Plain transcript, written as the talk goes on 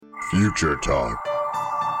Future Talk.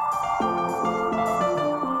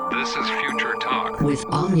 This is Future Talk with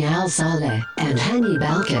Omnia Saleh and Hani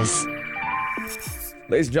Balkis.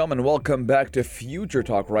 Ladies and gentlemen, welcome back to Future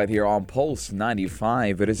Talk right here on Pulse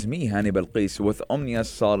 95. It is me, Hani Balkis, with Omnia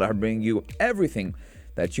Saleh, bringing you everything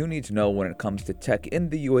that you need to know when it comes to tech in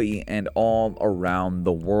the UAE and all around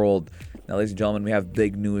the world. Now, ladies and gentlemen, we have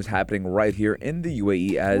big news happening right here in the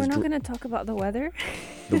UAE as we're not going to talk about the weather.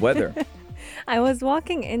 The weather. I was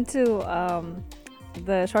walking into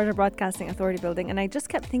the Sharjah Broadcasting Authority building, and I just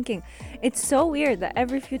kept thinking, it's so weird that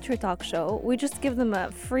every Future Talk show, we just give them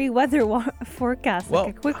a free weather forecast,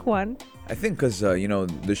 like a quick one. I think because,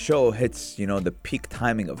 the show hits, the peak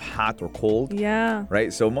timing of hot or cold. Yeah.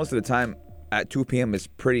 Right? So most of the time at 2 p.m. is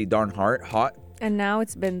pretty darn hot. And now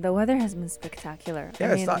the weather has been spectacular.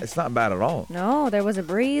 Yeah, it's not bad at all. No, there was a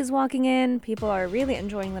breeze walking in. People are really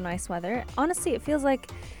enjoying the nice weather. Honestly, it feels like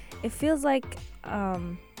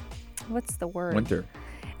what's the word? Winter.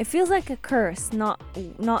 It feels like a curse not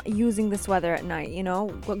using this weather at night,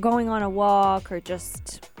 going on a walk or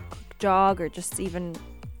just jog or just even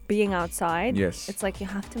being outside. Yes. It's like you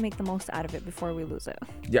have to make the most out of it before we lose it.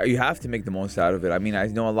 Yeah, you have to make the most out of it. I mean, I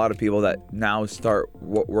know a lot of people that now start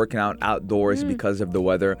working out outdoors because of the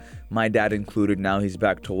weather. My dad included. Now he's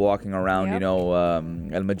back to walking around, Al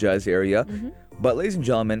Majaz area. Mm-hmm. But ladies and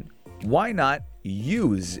gentlemen, why not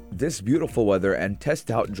use this beautiful weather and test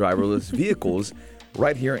out driverless vehicles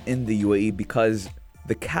right here in the UAE, because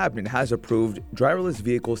the cabinet has approved driverless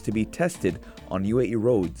vehicles to be tested on UAE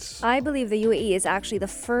roads. I believe the UAE is actually the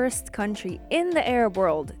first country in the Arab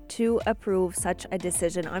world to approve such a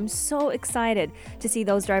decision. I'm so excited to see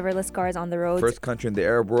those driverless cars on the roads. First country in the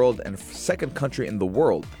Arab world and second country in the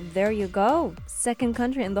world. There you go. Second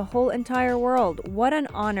country in the whole entire world. What an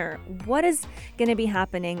honor. What is going to be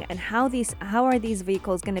happening, and how are these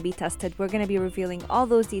vehicles going to be tested? We're going to be revealing all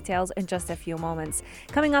those details in just a few moments.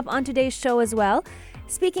 Coming up on today's show as well,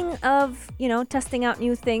 speaking of, testing out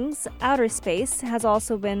new things, outer space has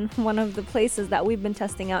also been one of the places that we've been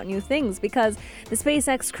testing out new things, because the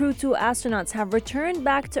SpaceX Crew 2 astronauts have returned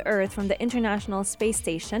back to Earth from the International Space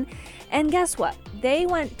Station. And guess what? They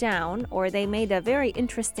went down, or they made a very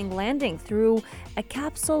interesting landing through a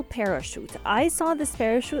capsule parachute. I saw this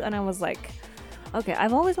parachute and I was like, okay,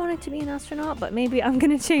 I've always wanted to be an astronaut, but maybe I'm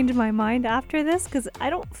going to change my mind after this, because I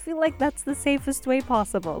don't feel like that's the safest way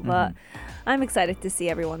possible. But I'm excited to see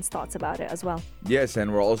everyone's thoughts about it as well. Yes,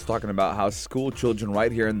 and we're also talking about how school children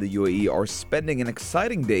right here in the UAE are spending an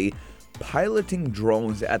exciting day piloting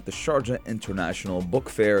drones at the Sharjah International Book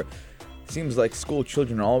Fair. Seems like school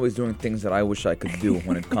children are always doing things that I wish I could do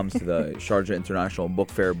when it comes to the Sharjah International Book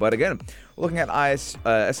Fair. But again, looking at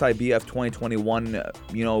SIBF 2021,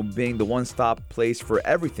 being the one-stop place for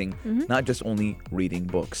everything, not just only reading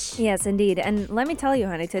books. Yes, indeed. And let me tell you,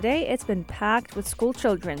 honey, today it's been packed with school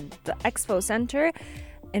children. The Expo Center,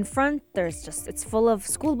 in front, it's full of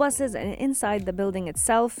school buses, and inside the building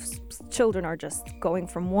itself, children are just going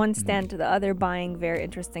from one stand to the other, buying very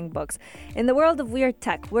interesting books. In the world of weird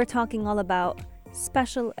tech, we're talking all about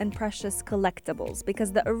special and precious collectibles,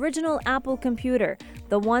 because the original Apple computer,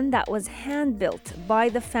 the one that was hand-built by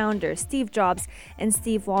the founders, Steve Jobs and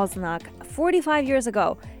Steve Wozniak, 45 years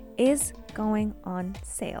ago, is going on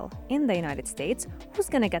sale in the United States. Who's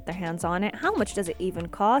going to get their hands on it? How much does it even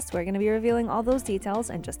cost? We're going to be revealing all those details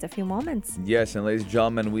in just a few moments. Yes, and ladies and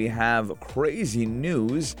gentlemen, we have crazy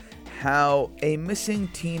news how a missing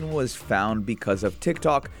teen was found because of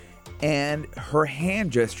TikTok, and her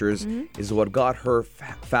hand gestures is what got her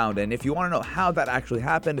found. And if you want to know how that actually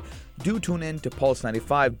happened, do tune in to Pulse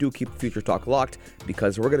 95. Do keep Future Talk locked,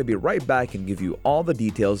 because we're going to be right back and give you all the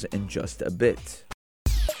details in just a bit.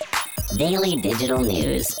 Daily digital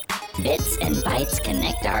news. Bits and bytes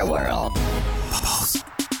connect our world.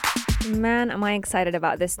 Man, am I excited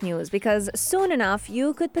about this news, because soon enough,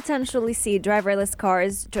 you could potentially see driverless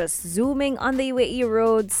cars just zooming on the UAE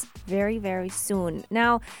roads very, very soon.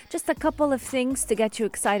 Now, just a couple of things to get you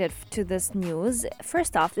excited to this news.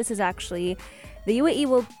 First off, this is actually, the UAE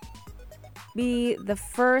will be the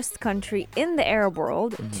first country in the Arab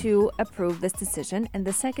world to approve this decision, and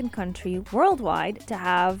the second country worldwide to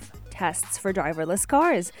have tests for driverless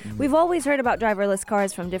cars. We've always heard about driverless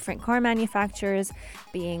cars from different car manufacturers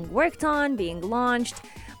being worked on, being launched,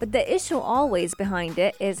 but the issue always behind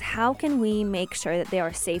it is, how can we make sure that they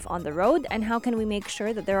are safe on the road, and how can we make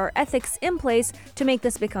sure that there are ethics in place to make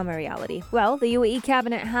this become a reality? Well, the UAE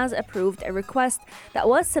cabinet has approved a request that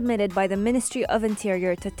was submitted by the Ministry of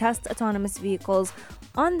Interior to test autonomous vehicles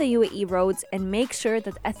on the UAE roads and make sure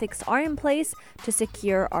that ethics are in place to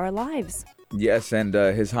secure our lives. Yes, and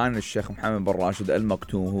His Highness Sheikh Mohammed bin Rashid Al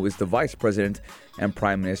Maktoum, who is the Vice President and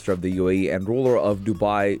Prime Minister of the UAE and ruler of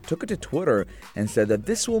Dubai, took it to Twitter and said that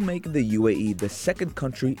this will make the UAE the second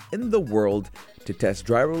country in the world to test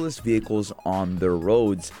driverless vehicles on their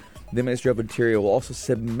roads. The Ministry of Interior will also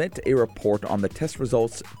submit a report on the test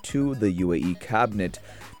results to the UAE cabinet.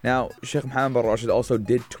 Now, Sheikh Mohammed bin Rashid also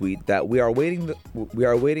did tweet that we are awaiting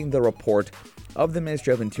the report of the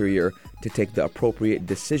Ministry of Interior to take the appropriate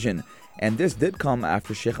decision. And this did come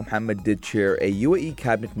after Sheikh Mohammed did chair a UAE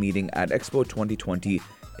cabinet meeting at Expo 2020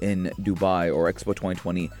 in Dubai, or Expo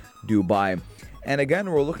 2020 Dubai. And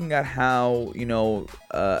again, we're looking at how,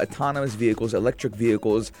 autonomous vehicles, electric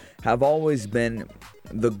vehicles have always been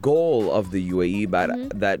the goal of the UAE,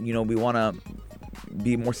 but that, we want to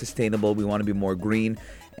be more sustainable, we want to be more green.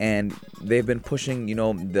 And they've been pushing,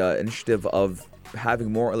 the initiative of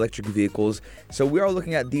having more electric vehicles. So we are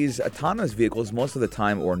looking at these autonomous vehicles most of the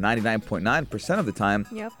time, or 99.9% of the time,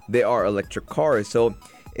 they are electric cars. So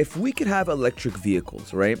if we could have electric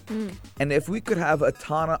vehicles, right? And if we could have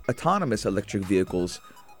autonomous electric vehicles,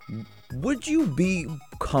 would you be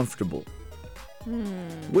comfortable?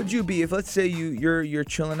 Would you be, if let's say you're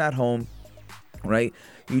chilling at home, right?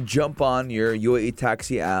 You jump on your UAE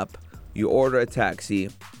taxi app, you order a taxi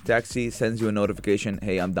sends you a notification,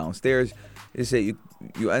 hey, I'm downstairs. You say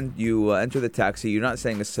you enter the taxi. You're not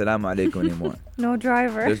saying assalamu alaikum anymore. No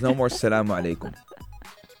driver. There's no more assalamu alaikum.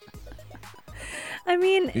 I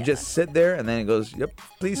mean, you just sit there and then it goes, yep,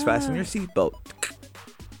 please fasten your seatbelt,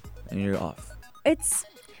 and you're off.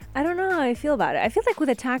 I don't know how I feel about it. I feel like with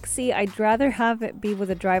a taxi, I'd rather have it be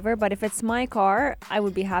with a driver, but if it's my car, I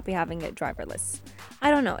would be happy having it driverless. I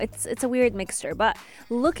don't know. It's a weird mixture. But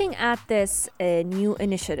looking at this new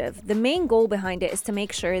initiative, the main goal behind it is to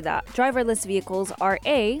make sure that driverless vehicles are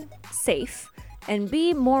A, safe, and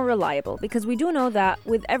B, more reliable. Because we do know that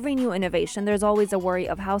with every new innovation, there's always a worry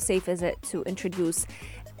of how safe is it to introduce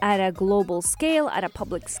at a global scale, at a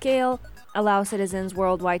public scale, allow citizens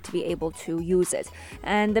worldwide to be able to use it.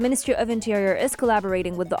 And the Ministry of Interior is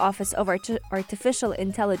collaborating with the Office of Artificial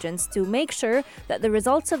Intelligence to make sure that the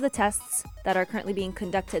results of the tests that are currently being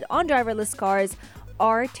conducted on driverless cars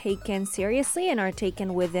are taken seriously and are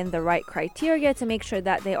taken within the right criteria to make sure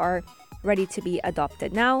that they are ready to be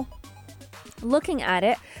adopted. Now, looking at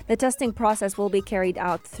it, the testing process will be carried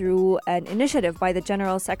out through an initiative by the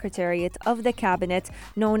General Secretariat of the Cabinet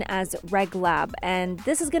known as RegLab. And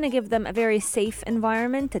this is going to give them a very safe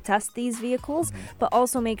environment to test these vehicles, but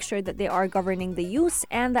also make sure that they are governing the use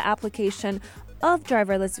and the application of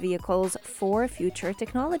driverless vehicles for future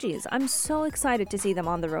technologies. I'm so excited to see them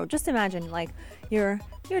on the road. Just imagine, like, you're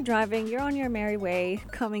driving, you're on your merry way,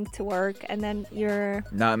 coming to work, and then you're...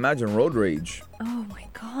 Now imagine road rage. Oh my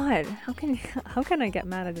God. How can I get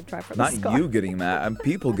mad at a driverless Not car? you getting mad, and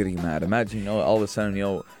people getting mad. Imagine, all of a sudden,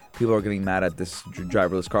 people are getting mad at this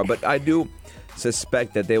driverless car. But I do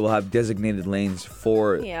suspect that they will have designated lanes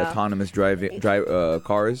for autonomous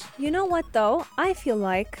cars. You know what, though? I feel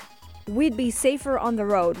like we'd be safer on the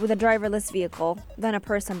road with a driverless vehicle than a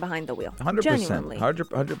person behind the wheel. 100%. Genuinely.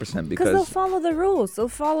 100%. Because they'll follow the rules, they'll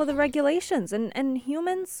follow the regulations, and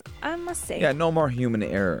humans, I must say. Yeah, no more human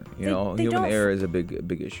error. Human error is a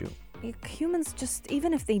big issue. Humans just,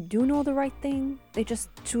 even if they do know the right thing, they just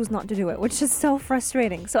choose not to do it, which is so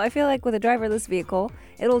frustrating. So I feel like with a driverless vehicle,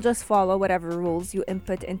 it'll just follow whatever rules you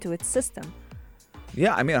input into its system.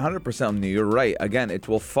 Yeah, I mean, 100%. You're right. Again, it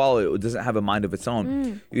will follow. It doesn't have a mind of its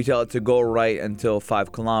own. You tell it to go right until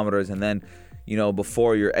 5 kilometers, and then,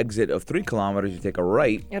 before your exit of 3 kilometers, you take a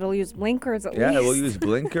right. It'll use blinkers at least. Yeah, it will use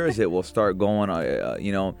blinkers. It will start going,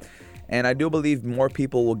 And I do believe more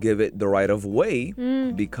people will give it the right of way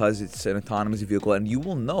because it's an autonomous vehicle, and you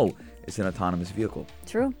will know it's an autonomous vehicle.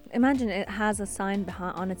 True. Imagine it has a sign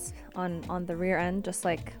behind on the rear end, just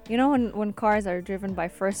like when cars are driven by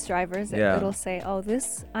first drivers, it'll say, "Oh,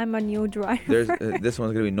 I'm a new driver." This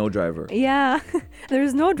one's gonna be no driver. Yeah,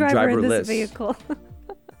 there's no driver in this Driverless. vehicle.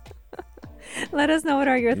 Let us know what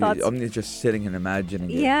are your thoughts. I'm just sitting and imagining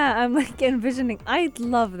it. Yeah, I'm like envisioning. I'd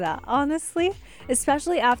love that, honestly,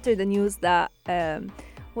 especially after the news that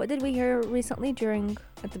what did we hear recently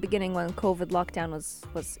at the beginning when COVID lockdown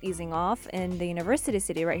was easing off in the university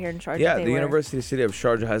city right here in Sharjah? Yeah, the university city of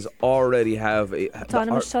Sharjah has already have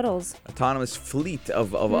autonomous shuttles, autonomous fleet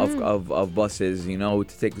of buses, to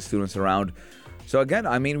take the students around. So again,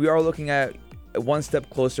 I mean, we are looking at one step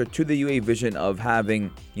closer to the UAE vision of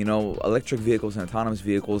having, electric vehicles and autonomous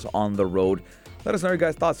vehicles on the road. Let us know your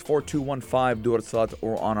guys' thoughts, 4215 Durat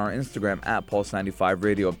or on our Instagram at Pulse95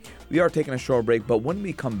 Radio. We are taking a short break, but when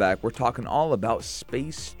we come back, we're talking all about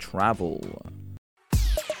space travel.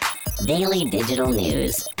 Daily digital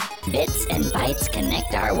news. Bits and bytes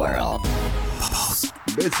connect our world.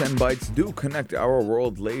 Bits and bytes do connect our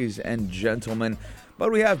world, ladies and gentlemen.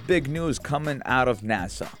 But we have big news coming out of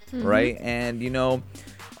NASA, right? And,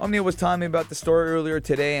 Omnia was telling me about the story earlier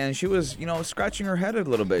today, and she was, scratching her head a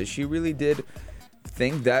little bit. She really did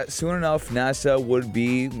think that soon enough NASA would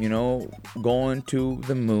be, going to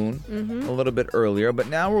the moon a little bit earlier. But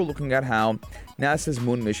now we're looking at how NASA's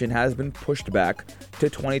moon mission has been pushed back to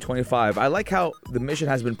 2025. I like how the mission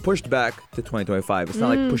has been pushed back to 2025. It's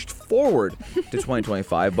not like pushed forward to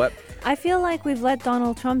 2025, but I feel like we've let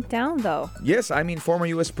Donald Trump down, though. yes, former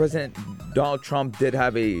U.S. President Donald Trump did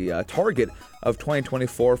have a target of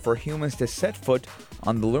 2024 for humans to set foot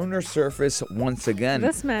on the lunar surface once again.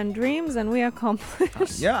 This man dreams and we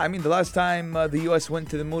accomplish. Yeah, the last time the U.S. went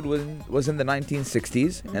to the moon was in the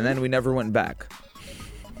 1960s, and then we never went back.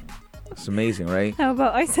 It's amazing, right? How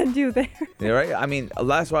about I send you there? Yeah, right?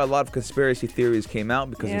 That's why a lot of conspiracy theories came out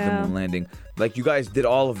because of the moon landing. Like, you guys did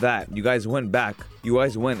all of that. You guys went back. You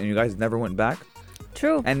guys went, and you guys never went back.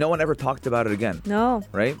 True. And no one ever talked about it again. No.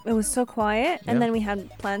 Right? It was so quiet. And Yeah. then we had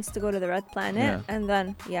plans to go to the Red Planet. Yeah. And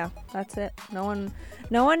then, that's it. No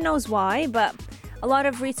one knows why, but a lot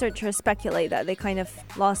of researchers speculate that they kind of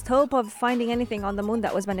lost hope of finding anything on the moon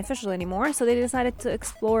that was beneficial anymore, so they decided to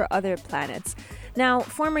explore other planets. Now,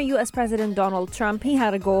 former U.S. President Donald Trump, he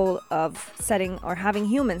had a goal of having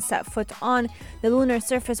humans set foot on the lunar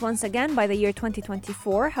surface once again by the year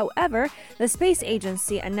 2024. However, the space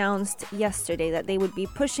agency announced yesterday that they would be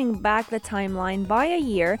pushing back the timeline by a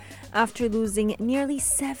year after losing nearly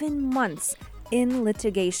 7 months in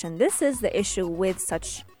litigation. This is the issue with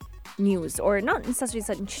such news, or not necessarily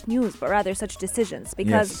such news, but rather such decisions,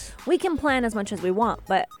 because Yes. we can plan as much as we want,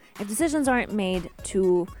 but if decisions aren't made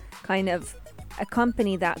to kind of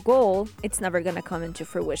accompany that goal, it's never going to come into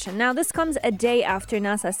fruition. Now, this comes a day after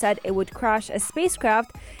NASA said it would crash a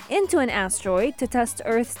spacecraft into an asteroid to test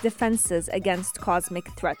Earth's defenses against cosmic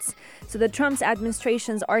threats. So the Trump's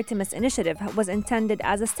administration's Artemis initiative was intended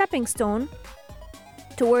as a stepping stone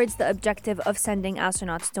towards the objective of sending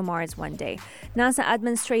astronauts to Mars one day. NASA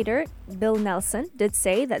Administrator Bill Nelson did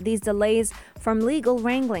say that these delays from legal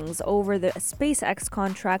wranglings over the SpaceX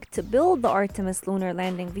contract to build the Artemis lunar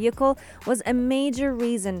landing vehicle was a major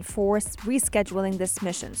reason for rescheduling this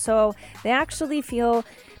mission. So they actually feel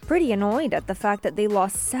pretty annoyed at the fact that they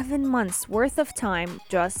lost 7 months worth of time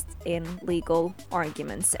just in legal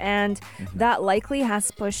arguments. And that likely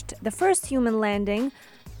has pushed the first human landing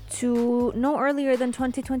to no earlier than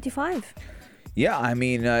 2025. Yeah,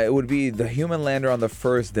 it would be the human lander on the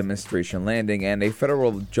first demonstration landing, and a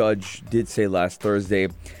federal judge did say last Thursday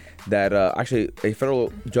that a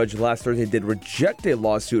federal judge last Thursday did reject a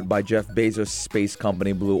lawsuit by Jeff Bezos' space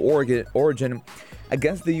company Blue Origin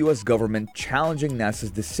against the U.S. government, challenging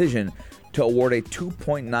NASA's decision to award a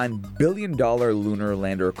 $2.9 billion lunar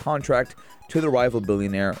lander contract to the rival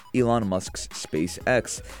billionaire Elon Musk's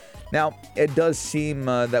SpaceX. Now, it does seem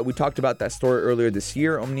that we talked about that story earlier this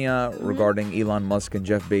year, Omnia, regarding Elon Musk and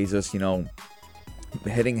Jeff Bezos,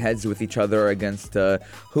 hitting heads with each other against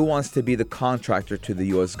who wants to be the contractor to the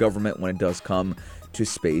U.S. government when it does come to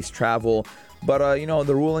space travel. But,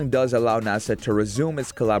 the ruling does allow NASA to resume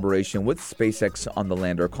its collaboration with SpaceX on the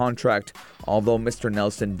lander contract, although Mr.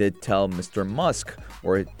 Nelson did tell Mr. Musk,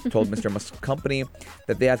 or told Mr. Musk's company,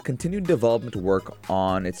 that they had continued development work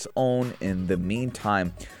on its own in the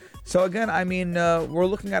meantime. So again, we're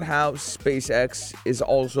looking at how SpaceX is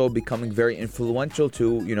also becoming very influential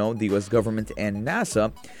to, the U.S. government and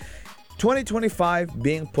NASA. 2025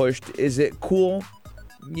 being pushed, is it cool?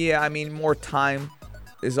 Yeah, more time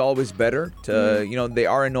is always better. They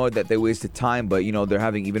are annoyed that they wasted time, but, they're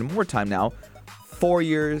having even more time now. 4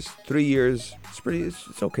 years, 3 years,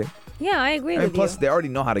 it's okay. Yeah, I agree with plus, you. they already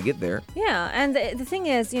know how to get there. Yeah, and the thing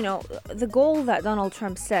is, the goal that Donald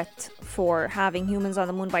Trump set for having humans on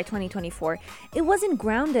the moon by 2024, it wasn't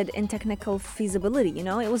grounded in technical feasibility,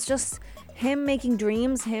 It was just him making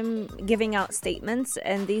dreams, him giving out statements,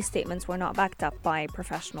 and these statements were not backed up by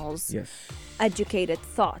professionals' educated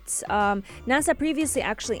thoughts. NASA previously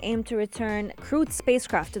actually aimed to return crewed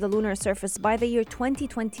spacecraft to the lunar surface by the year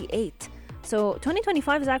 2028. So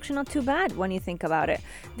 2025 is actually not too bad when you think about it.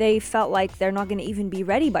 They felt like they're not going to even be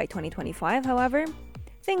ready by 2025. However,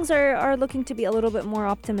 things are looking to be a little bit more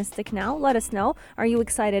optimistic now. Let us know. Are you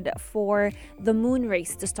excited for the moon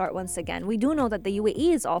race to start once again? We do know that the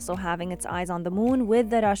UAE is also having its eyes on the moon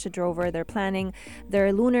with the Rashid rover. They're planning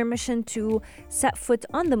their lunar mission to set foot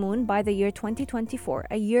on the moon by the year 2024,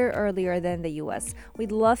 a year earlier than the US.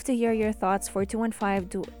 We'd love to hear your thoughts.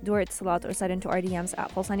 4215 Durat Salat or send into our DMs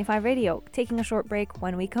at Pulse 95 Radio. Taking a short break.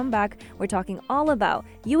 When we come back, we're talking all about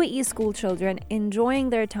UAE school children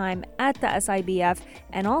enjoying their time at the SIBF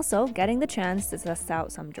and also getting the chance to test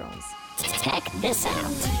out some drones. Check this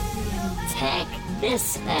out. Check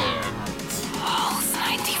this out. Pulse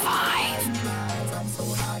 95.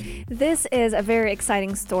 This is a very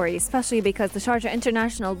exciting story, especially because the Sharjah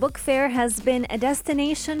International Book Fair has been a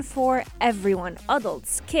destination for everyone,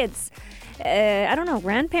 adults, kids,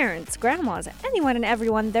 grandparents, grandmas, anyone and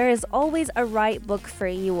everyone. There is always a right book for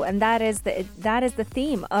you, and that is the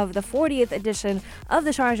theme of the 40th edition of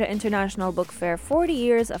the Sharjah International Book Fair. 40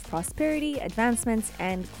 years of prosperity, advancements,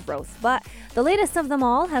 and growth. But the latest of them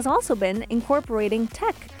all has also been incorporating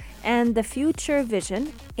tech and the future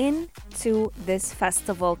vision into this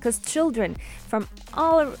festival, because children from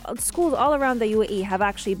all schools all around the UAE have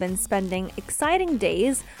actually been spending exciting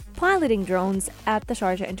days piloting drones at the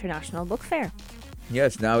Sharjah International Book Fair.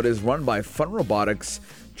 Yes, now it is run by Fun Robotics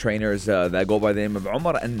trainers that go by the name of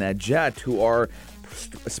Umar and Najat, who are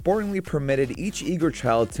sportingly permitted each eager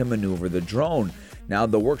child to maneuver the drone. Now,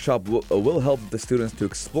 the workshop will help the students to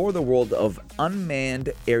explore the world of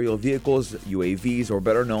unmanned aerial vehicles, UAVs, or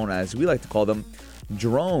better known as we like to call them,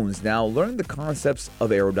 drones. Now, learn the concepts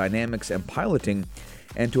of aerodynamics and piloting,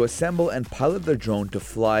 and to assemble and pilot the drone to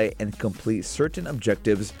fly and complete certain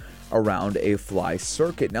objectives around a fly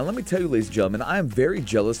circuit. Now, let me tell you, ladies and gentlemen, I am very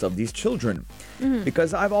jealous of these children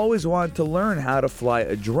because I've always wanted to learn how to fly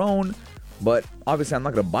a drone. But obviously, I'm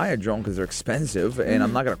not going to buy a drone because they're expensive, and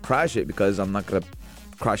I'm not going to crash it because I'm not going to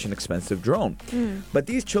crash an expensive drone. But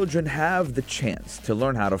these children have the chance to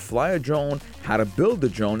learn how to fly a drone, how to build a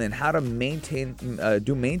drone, and how to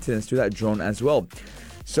do maintenance to that drone as well.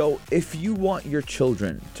 So if you want your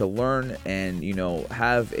children to learn and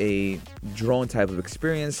have a drone type of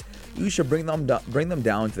experience, you should bring them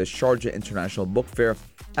down to the Sharjah International Book Fair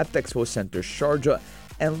at the Expo Center Sharjah,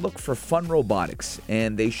 and look for Fun Robotics,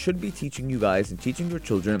 and they should be teaching you guys and teaching your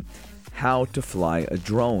children how to fly a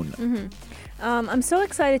drone. I'm so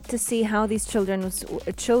excited to see how these children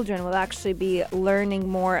will actually be learning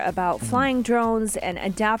more about flying drones and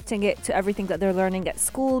adapting it to everything that they're learning at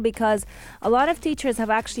school, because a lot of teachers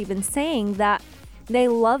have actually been saying that they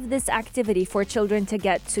love this activity for children to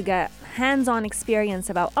get hands-on experience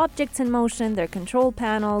about objects in motion, their control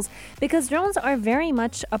panels, because drones are very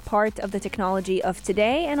much a part of the technology of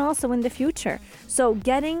today and also in the future. So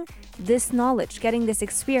getting this knowledge, getting this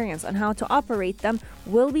experience on how to operate them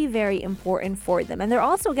will be very important for them. And they're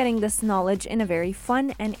also getting this knowledge in a very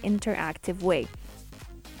fun and interactive way.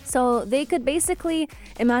 So they could basically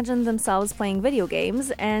imagine themselves playing video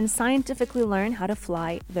games and scientifically learn how to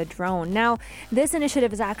fly the drone. Now, this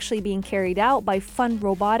initiative is actually being carried out by Fun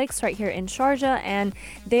Robotics right here in Sharjah, and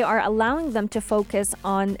they are allowing them to focus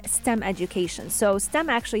on STEM education. So STEM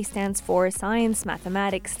actually stands for science,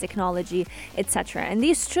 mathematics, technology, etc. And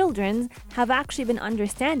these children have actually been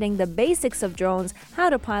understanding the basics of drones, how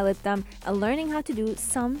to pilot them, and learning how to do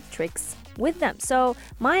some tricks with them. So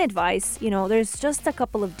my advice, there's just a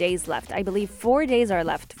couple of days left. I believe 4 days are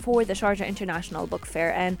left for the Sharjah International Book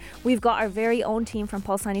Fair, and we've got our very own team from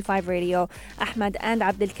Pulse 95 Radio, Ahmed and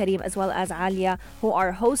Abdul Karim, as well as Alia, who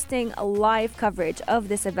are hosting a live coverage of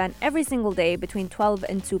this event every single day between 12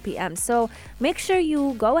 and 2 p.m. So make sure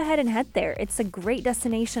you go ahead and head there. It's a great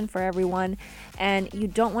destination for everyone, and you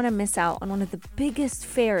don't want to miss out on one of the biggest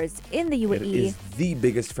fairs in the UAE. It is the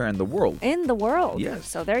biggest fair in the world. Yes.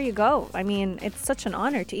 So there you go. I mean, it's such an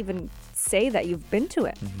honor to even say that you've been to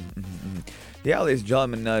it. Yeah, ladies and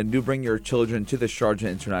gentlemen, do bring your children to the Sharjah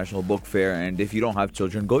International Book Fair. And if you don't have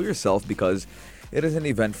children, go yourself, because it is an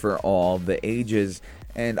event for all the ages.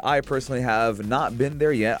 And I personally have not been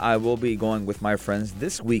there yet. I will be going with my friends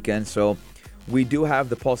this weekend. So we do have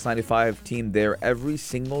the Pulse 95 team there every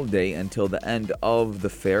single day until the end of the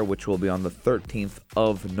fair, which will be on the 13th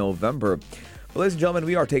of November. Well, ladies and gentlemen,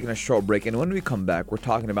 we are taking a short break, and when we come back, we're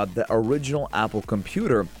talking about the original Apple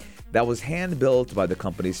computer that was hand-built by the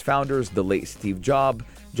company's founders, the late Steve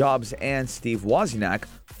Jobs and Steve Wozniak,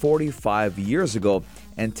 45 years ago.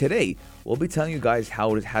 And today, we'll be telling you guys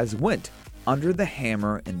how it has went under the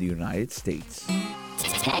hammer in the United States.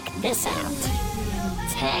 Check this out.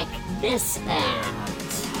 Check this out.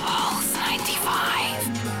 Pulse 95.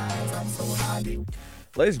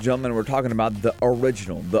 Ladies and gentlemen, we're talking about the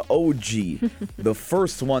original, the OG, the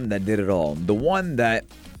first one that did it all, the one that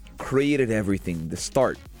created everything, the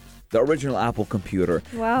start, the original Apple computer.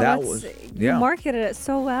 Wow, you marketed it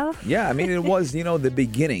so well. Yeah, I mean, it was, the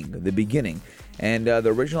beginning. And the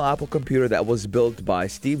original Apple computer that was built by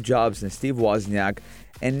Steve Jobs and Steve Wozniak,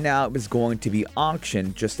 and now it was going to be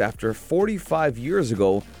auctioned just after 45 years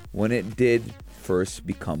ago when it did first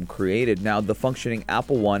become created. Now, the functioning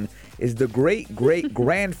Apple I is the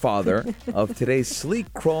great-great-grandfather of today's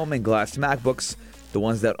sleek chrome and glass MacBooks, the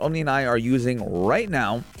ones that Omni and I are using right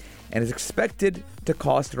now, and is expected to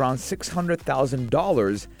cost around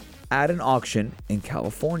 $600,000 at an auction in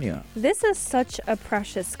California. This is such a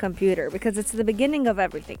precious computer because it's the beginning of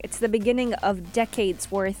everything. It's the beginning of decades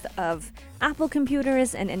worth of Apple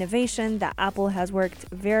computers and innovation that Apple has worked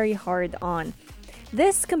very hard on.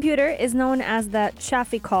 This computer is known as the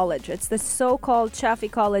Chaffee College. It's the so-called Chaffee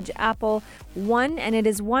College Apple I, and it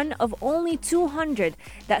is one of only 200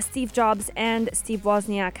 that Steve Jobs and Steve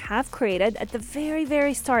Wozniak have created at the very,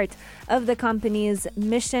 very start of the company's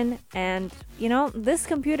mission. And, this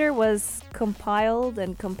computer was compiled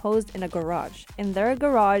and composed in their garage, and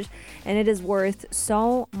it is worth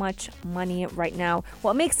so much money right now.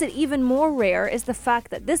 What makes it even more rare is the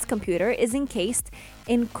fact that this computer is encased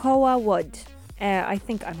in koa wood. I'm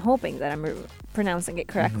hoping that I'm pronouncing it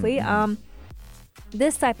correctly.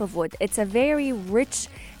 This type of wood, it's a very rich,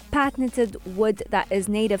 patented wood that is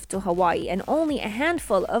native to Hawaii, and only a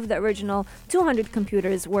handful of the original 200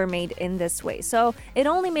 computers were made in this way. So it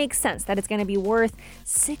only makes sense that it's going to be worth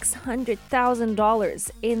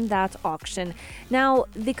 $600,000 in that auction. Now,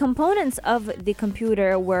 the components of the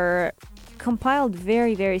computer were compiled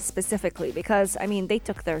very, very specifically because, they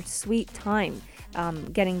took their sweet time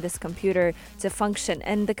getting this computer to function.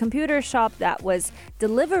 And the computer shop that was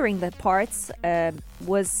delivering the parts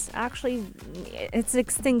was actually, it's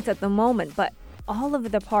extinct at the moment, but all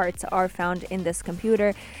of the parts are found in this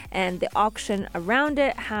computer, and the auction around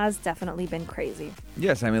it has definitely been crazy.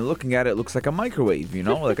 Yes, looking at it, looks like a microwave,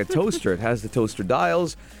 like a toaster. It has the toaster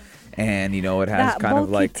dials. And it has that kind of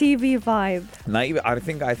like TV vibe. I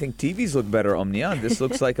think TVs look better, Omnia. This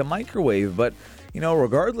looks like a microwave, but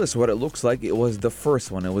regardless what it looks like, it was the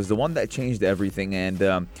first one. It was the one that changed everything. And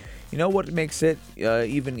what makes it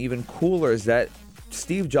even cooler is that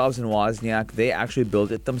Steve Jobs and Wozniak, they actually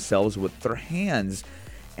built it themselves with their hands.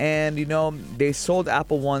 And they sold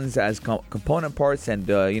Apple ones as component parts. And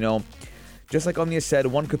just like Omnia said,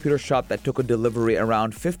 one computer shop that took a delivery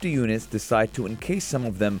around 50 units decided to encase some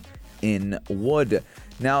of them in wood.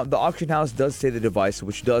 Now, the auction house does say the device,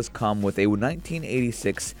 which does come with a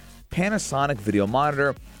 1986 Panasonic video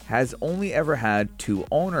monitor, has only ever had two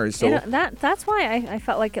owners. So that's why I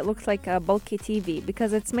felt like it looked like a bulky TV,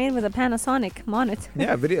 because it's made with a Panasonic monitor.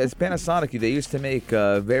 Yeah, it's Panasonic. They used to make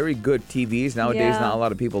very good TVs. Nowadays, not a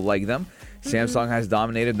lot of people like them. Samsung has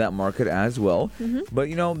dominated that market as well. But,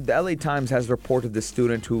 the LA Times has reported the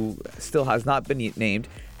student, who still has not been named,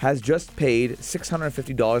 has just paid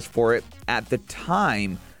 $650 for it at the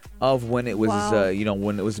time of when it was,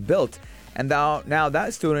 when it was built. And now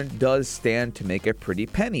that student does stand to make a pretty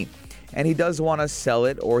penny. And he does want to sell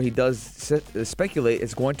it, or he does speculate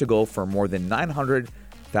it's going to go for more than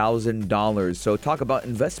 $900,000. So talk about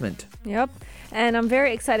investment. Yep. And I'm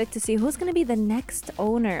very excited to see who's going to be the next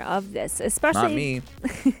owner of this, especially... Not me.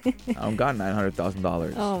 I don't got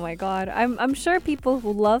 $900,000. Oh my God. I'm sure people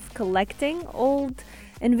who love collecting old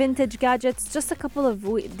and vintage gadgets. Just a couple of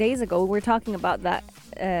days ago, we were talking about that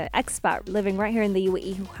expat living right here in the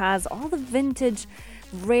UAE who has all the vintage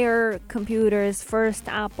rare computers, first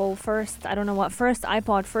Apple, first iPod, first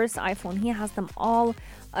iPhone. He has them all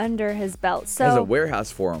under his belt. So there's a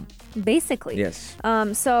warehouse for them. Basically. Yes.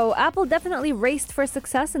 So Apple definitely raced for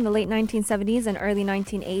success in the late 1970s and early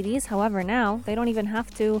 1980s. However, now they don't even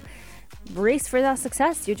have to race for that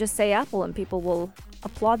success. You just say Apple and people will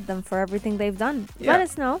applaud them for everything they've done. Yeah. Let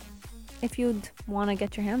us know if you'd want to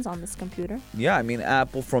get your hands on this computer. Yeah,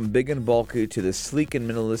 Apple, from big and bulky to the sleek and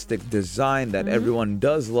minimalistic design that everyone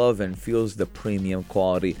does love and feels the premium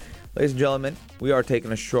quality. Ladies and gentlemen, we are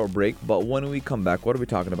taking a short break, but when we come back, what are we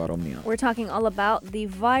talking about, Omnia? We're talking all about the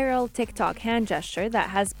viral TikTok hand gesture that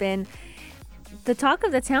has been the talk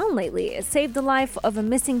of the town lately. It saved the life of a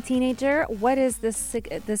missing teenager. What is this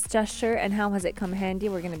gesture and how has it come handy?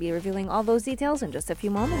 We're going to be revealing all those details in just a few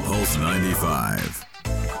moments. Pulse 95.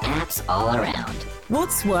 Apps all around.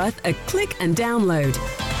 What's worth a click and download?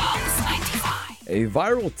 Pulse 95. A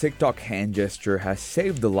viral TikTok hand gesture has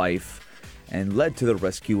saved the life and led to the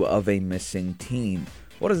rescue of a missing teen.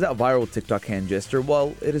 What is that viral TikTok hand gesture?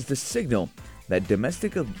 Well, it is the signal that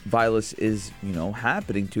domestic violence is,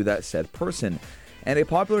 happening to that said person. And a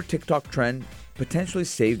popular TikTok trend potentially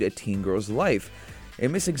saved a teen girl's life. A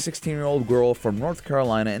missing 16-year-old girl from North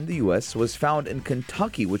Carolina in the U.S. was found in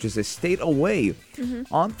Kentucky, which is a state away,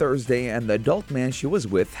 on Thursday, and the adult man she was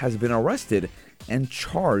with has been arrested and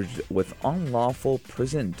charged with unlawful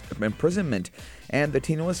imprisonment. And the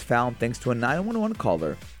teen was found thanks to a 911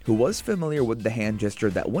 caller who was familiar with the hand gesture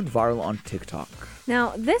that went viral on TikTok.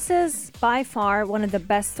 Now, this is by far one of the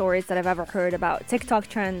best stories that I've ever heard about TikTok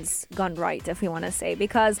trends gone right, if we want to say,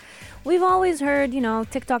 because we've always heard,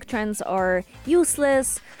 TikTok trends are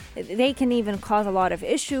useless. They can even cause a lot of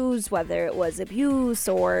issues, whether it was abuse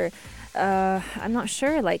or I'm not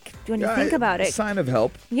sure, when you think about it. Sign of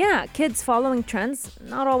help. Yeah, kids following trends,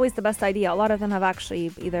 not always the best idea. A lot of them have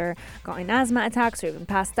actually either gotten asthma attacks or even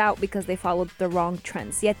passed out because they followed the wrong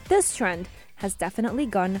trends. Yet this trend has definitely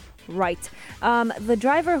gone right. The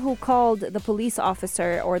driver who called the police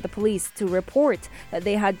officer or the police to report that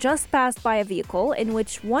they had just passed by a vehicle in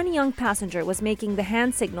which one young passenger was making the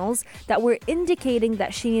hand signals that were indicating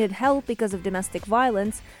that she needed help because of domestic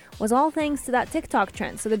violence was all thanks to that TikTok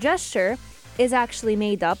trend. So the gesture is actually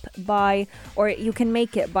made up by, or you can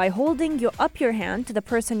make it by holding your hand to the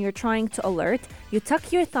person you're trying to alert. You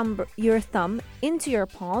tuck your thumb into your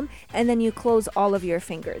palm, and then you close all of your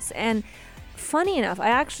fingers. And funny enough, I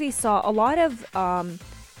actually saw a lot of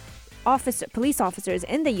police officers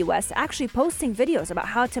in the U.S. actually posting videos about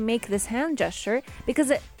how to make this hand gesture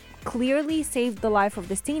because it clearly saved the life of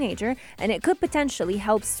this teenager, and it could potentially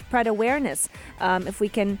help spread awareness if we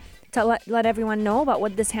can let everyone know about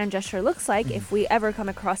what this hand gesture looks like. If we ever come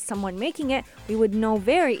across someone making it, we would know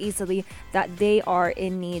very easily that they are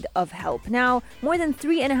in need of help. Now, more than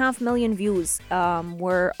 3.5 million views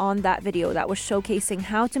were on that video that was showcasing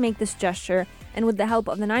how to make this gesture. And with the help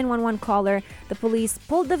of the 911 caller, the police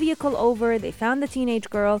pulled the vehicle over. They found the teenage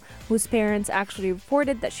girl whose parents actually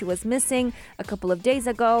reported that she was missing a couple of days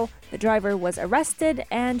ago. The driver was arrested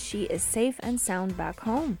and she is safe and sound back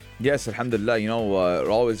home. Yes, alhamdulillah.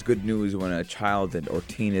 Always good news when a child or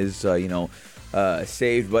teen is,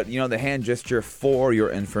 saved. But, the hand gesture, for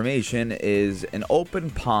your information, is an open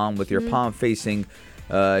palm with your palm facing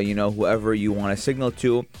whoever you want to signal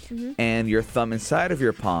to, and your thumb inside of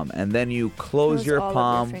your palm, and then you close your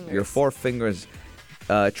palm, your 4 fingers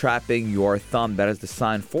trapping your thumb. That is the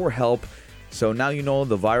sign for help. So now you know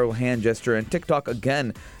the viral hand gesture. And TikTok,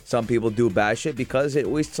 again, some people do bash it because it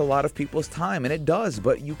wastes a lot of people's time, and it does,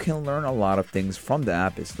 but you can learn a lot of things from the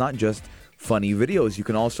app. It's not just funny videos. You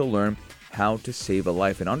can also learn how to save a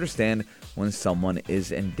life and understand when someone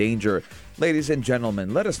is in danger. Ladies and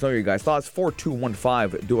gentlemen, let us know your guys' thoughts.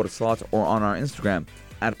 4215 Duar Slot or on our Instagram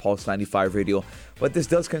at Pulse95 Radio. But this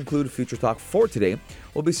does conclude Future Talk for today.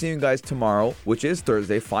 We'll be seeing you guys tomorrow, which is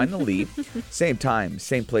Thursday, finally. Same time,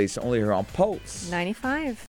 same place, only here on Pulse 95.